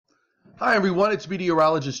Hi everyone, it's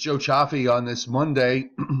meteorologist Joe Chaffee on this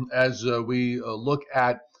Monday as we look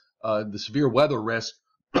at the severe weather risk,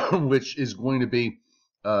 which is going to be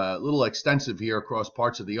a little extensive here across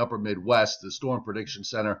parts of the upper Midwest. The Storm Prediction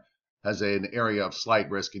Center has an area of slight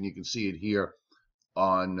risk, and you can see it here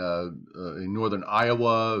on in northern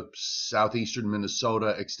Iowa, southeastern Minnesota,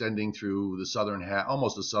 extending through the southern half,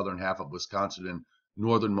 almost the southern half of Wisconsin, and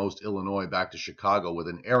northernmost Illinois back to Chicago, with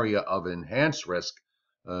an area of enhanced risk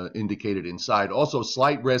indicated inside. Also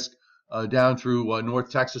slight risk down through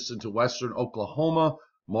North Texas into western Oklahoma.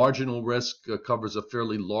 Marginal risk covers a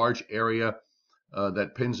fairly large area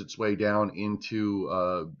that pins its way down into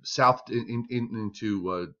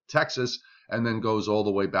into Texas, and then goes all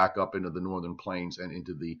the way back up into the northern plains and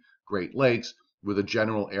into the Great Lakes, with a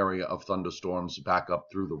general area of thunderstorms back up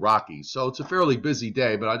through the Rockies. So it's a fairly busy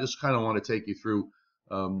day, but I just kind of want to take you through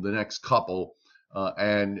the next couple.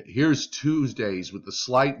 And here's Tuesdays with the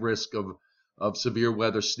slight risk of severe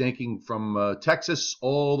weather snaking from Texas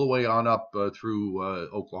all the way on up through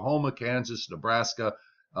Oklahoma, Kansas, Nebraska,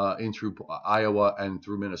 in through Iowa and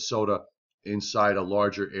through Minnesota, inside a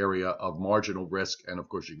larger area of marginal risk. And of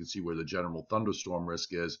course, you can see where the general thunderstorm risk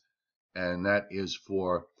is, and that is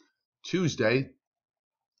for Tuesday.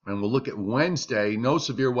 And we'll look at Wednesday. No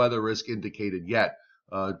severe weather risk indicated yet,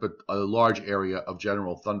 but a large area of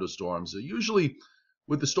general thunderstorms. Usually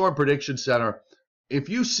with the Storm Prediction Center, if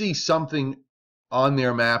you see something on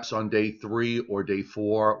their maps on day 3 or day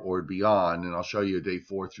 4 or beyond, and I'll show you day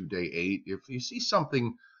 4 through day 8, if you see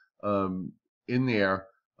something in there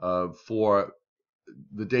for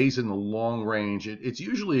the days in the long range, it's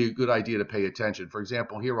usually a good idea to pay attention. For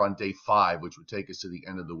example, here on day 5, which would take us to the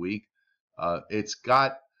end of the week, it's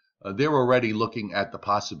got they're already looking at the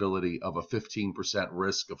possibility of a 15%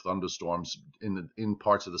 risk of thunderstorms in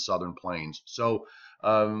parts of the southern plains. So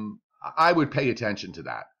I would pay attention to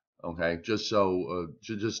that. Okay, just so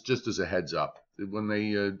just as a heads up, when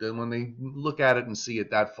they look at it and see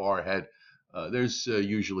it that far ahead, there's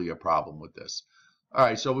usually a problem with this. All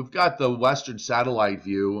right, so we've got the western satellite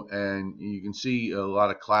view, and you can see a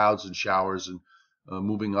lot of clouds and showers and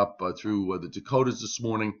moving up through the Dakotas this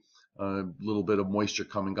morning. A little bit of moisture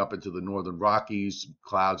coming up into the northern Rockies,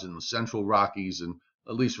 clouds in the central Rockies, and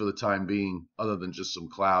at least for the time being, other than just some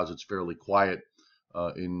clouds, it's fairly quiet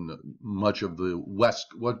in much of the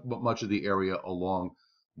much of the area along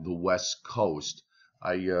the west coast.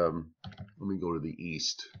 Let me go to the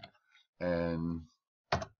east and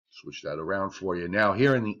switch that around for you. Now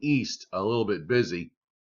here in the east, a little bit busy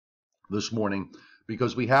this morning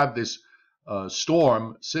because we have this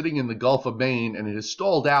storm sitting in the Gulf of Maine, and it has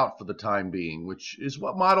stalled out for the time being, which is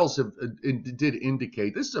what models did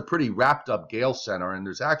indicate. This is a pretty wrapped up gale center, and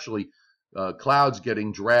there's actually clouds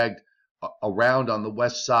getting dragged around on the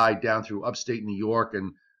west side down through upstate New York,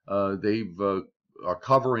 and are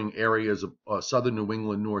covering areas of southern New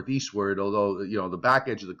England northeastward. Although the back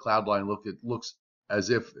edge of the cloud line looks as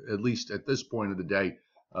if, at least at this point of the day,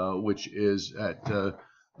 which is at a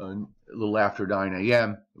little after 9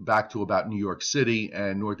 a.m., back to about New York City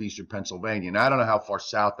and northeastern Pennsylvania. And I don't know how far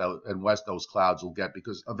south and west those clouds will get,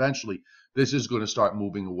 because eventually this is going to start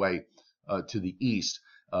moving away to the east.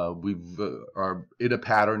 We are in a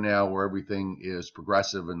pattern now where everything is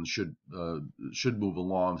progressive and should move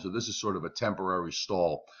along. So this is sort of a temporary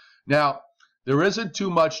stall. Now, there isn't too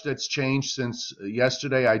much that's changed since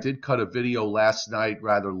yesterday. I did cut a video last night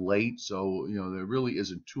rather late, so there really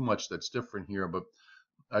isn't too much that's different here. But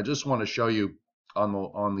I just want to show you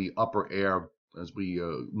on the upper air as we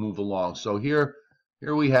move along. So here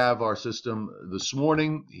we have our system this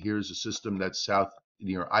morning. Here's a system that's south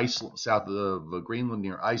near Iceland, south of Greenland,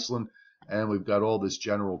 near Iceland, and we've got all this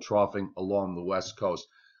general troughing along the west coast.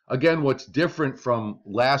 Again, what's different from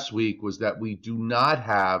last week was that we do not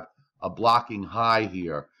have a blocking high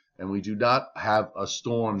here, and we do not have a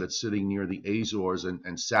storm that's sitting near the Azores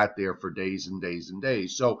and sat there for days and days and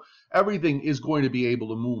days. So everything is going to be able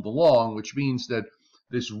to move along, which means that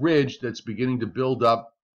this ridge that's beginning to build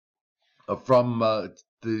up from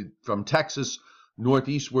Texas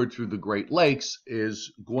northeastward through the Great Lakes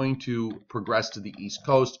is going to progress to the east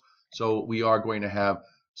coast. So we are going to have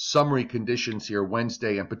summery conditions here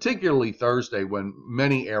Wednesday, and particularly Thursday, when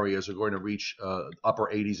many areas are going to reach upper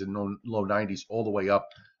 80s and low 90s all the way up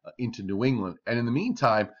into New England. And in the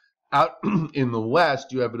meantime, out in the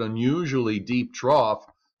west, you have an unusually deep trough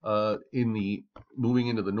moving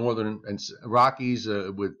into the northern and Rockies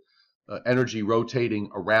with energy rotating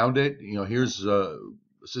around it. Here's a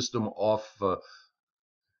system off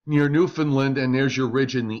near Newfoundland, and there's your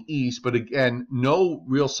ridge in the east. But again, no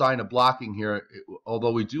real sign of blocking here,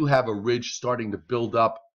 although we do have a ridge starting to build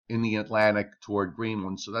up in the Atlantic toward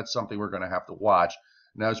Greenland. So that's something we're going to have to watch.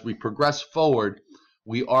 Now, as we progress forward,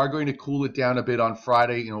 we are going to cool it down a bit on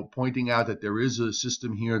Friday, pointing out that there is a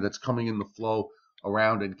system here that's coming in the flow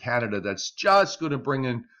around in Canada that's just going to bring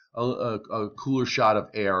in a cooler shot of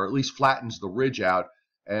air, or at least flattens the ridge out.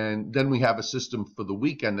 And then we have a system for the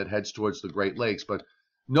weekend that heads towards the Great Lakes. But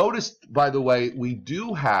notice, by the way, we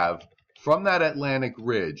do have from that Atlantic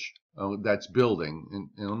ridge that's building,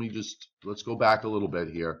 and let's go back a little bit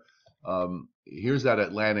here. Here's that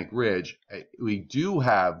Atlantic ridge. We do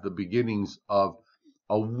have the beginnings of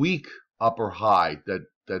a weak upper high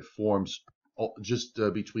that forms just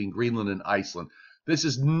between Greenland and Iceland. This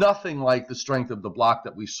is nothing like the strength of the block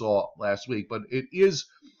that we saw last week, but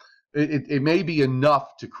it may be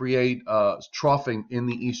enough to create troughing in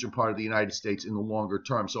the eastern part of the United States in the longer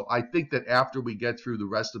term. So I think that after we get through the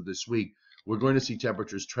rest of this week, we're going to see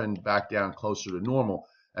temperatures trend back down closer to normal.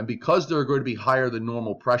 And because there are going to be higher than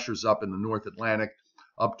normal pressures up in the North Atlantic,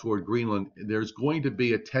 up toward Greenland, there's going to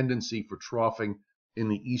be a tendency for troughing in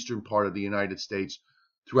the eastern part of the United States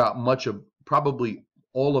throughout much of probably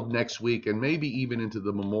all of next week, and maybe even into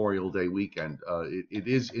the Memorial Day weekend. It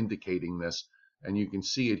is indicating this, and you can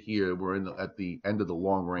see it here. We're at the end of the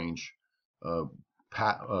long range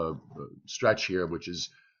stretch here, which is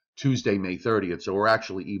Tuesday, May 30th. So we're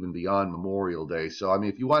actually even beyond Memorial Day. So I mean,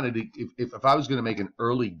 if you wanted to, if I was going to make an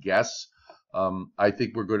early guess, I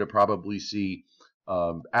think we're going to probably see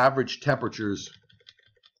average temperatures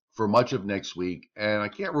for much of next week, and I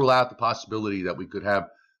can't rule out the possibility that we could have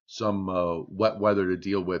some wet weather to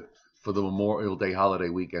deal with for the Memorial Day holiday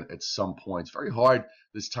weekend at some point. It's very hard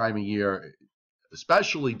this time of year,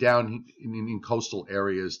 especially down in coastal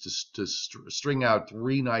areas, to string out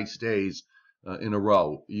 3 nice days in a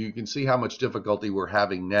row. You can see how much difficulty we're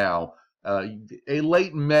having now. A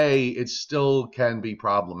late May, it still can be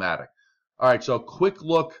problematic. All right, so a quick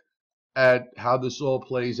look at how this all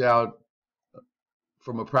plays out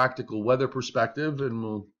from a practical weather perspective, and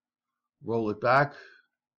we'll roll it back.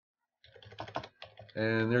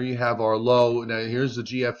 And there you have our low. Now here's the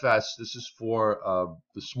GFS. This is for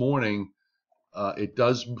this morning. It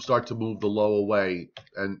does start to move the low away,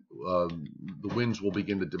 and the winds will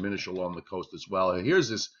begin to diminish along the coast as well. And here's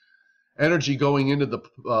this energy going into the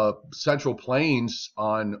Central Plains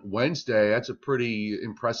on Wednesday. That's a pretty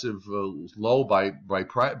impressive low by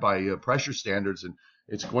pressure standards, and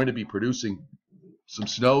it's going to be producing some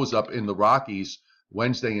snows up in the Rockies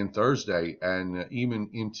Wednesday and Thursday, and even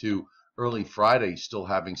into early Friday, still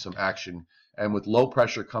having some action. And with low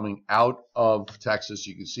pressure coming out of Texas,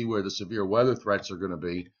 you can see where the severe weather threats are going to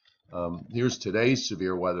be. Here's today's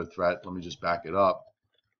severe weather threat. Let me just back it up.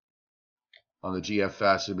 On the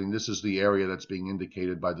GFS, I mean, this is the area that's being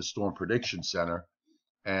indicated by the Storm Prediction Center.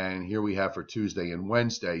 And here we have for Tuesday and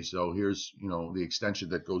Wednesday. So here's, the extension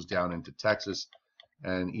that goes down into Texas.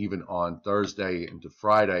 And even on Thursday into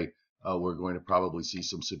Friday, we're going to probably see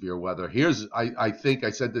some severe weather. Here's, I think I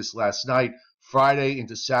said this last night, Friday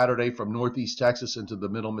into Saturday from northeast Texas into the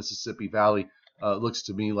middle Mississippi Valley. Looks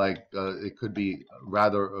to me like it could be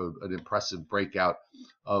rather an impressive breakout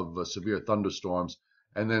of severe thunderstorms.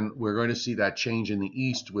 And then we're going to see that change in the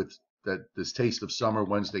east with this taste of summer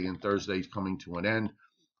Wednesday and Thursday coming to an end.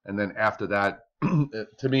 And then after that,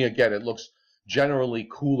 to me, again, it looks generally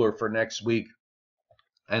cooler for next week,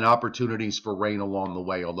 and opportunities for rain along the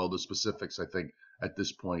way, although the specifics, I think, at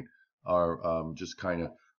this point are just kind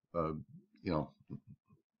of, who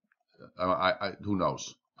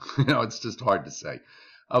knows? It's just hard to say.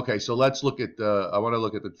 Okay, so let's look at I want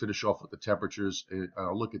to finish off with the temperatures.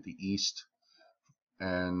 I'll look at the east,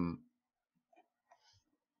 and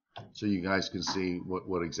so you guys can see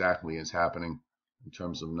what exactly is happening in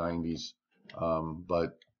terms of 90s.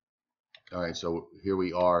 But, all right, so here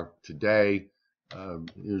we are today.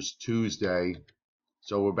 Here's Tuesday.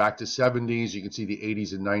 So we're back to 70s. You can see the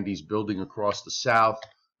 80s and 90s building across the south.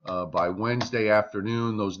 By Wednesday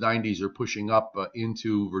afternoon, those 90s are pushing up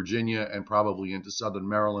into Virginia and probably into southern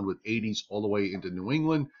Maryland, with 80s all the way into New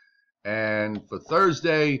England. And for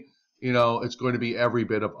Thursday, it's going to be every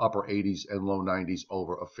bit of upper 80s and low 90s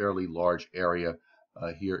over a fairly large area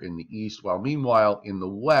here in the east. While meanwhile, in the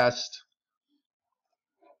west,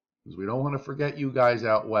 because we don't want to forget you guys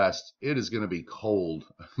out west, it is going to be cold.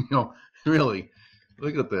 Really,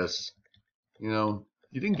 look at this. You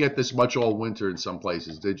didn't get this much all winter in some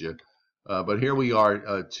places, did you? But here we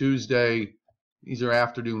are, Tuesday. These are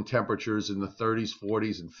afternoon temperatures in the 30s,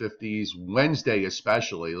 40s, and 50s. Wednesday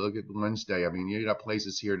especially. Look at Wednesday. I mean, you got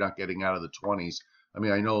places here not getting out of the 20s. I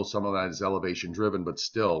mean, I know some of that is elevation driven, but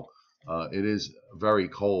still, it is very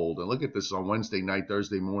cold. And look at this on Wednesday night,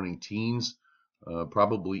 Thursday morning, teens.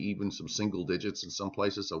 probably even some single digits in some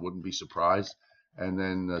places. I wouldn't be surprised. And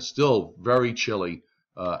then still very chilly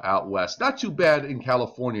out west. Not too bad in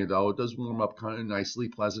California, though. It does warm up kind of nicely,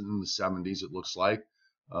 pleasant in the 70s, it looks like.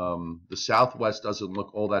 The southwest doesn't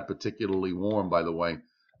look all that particularly warm, by the way.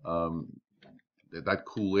 That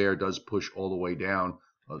cool air does push all the way down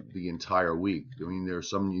the entire week. I mean, there are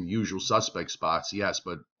some usual suspect spots, yes,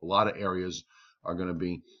 but a lot of areas are going to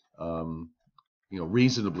be,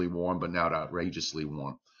 reasonably warm, but not outrageously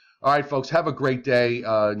warm. All right, folks, have a great day,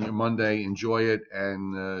 your Monday. Enjoy it,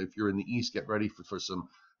 and if you're in the East, get ready for some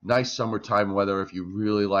nice summertime weather. If you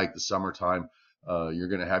really like the summertime, you're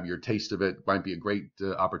going to have your taste of it. Might be a great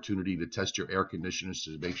opportunity to test your air conditioners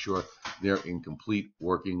to make sure they're in complete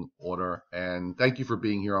working order. And thank you for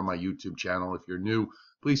being here on my YouTube channel. If you're new,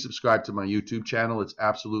 please subscribe to my YouTube channel. It's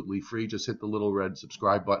absolutely free. Just hit the little red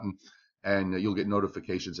subscribe button, and you'll get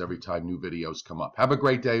notifications every time new videos come up. Have a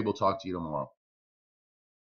great day. We'll talk to you tomorrow.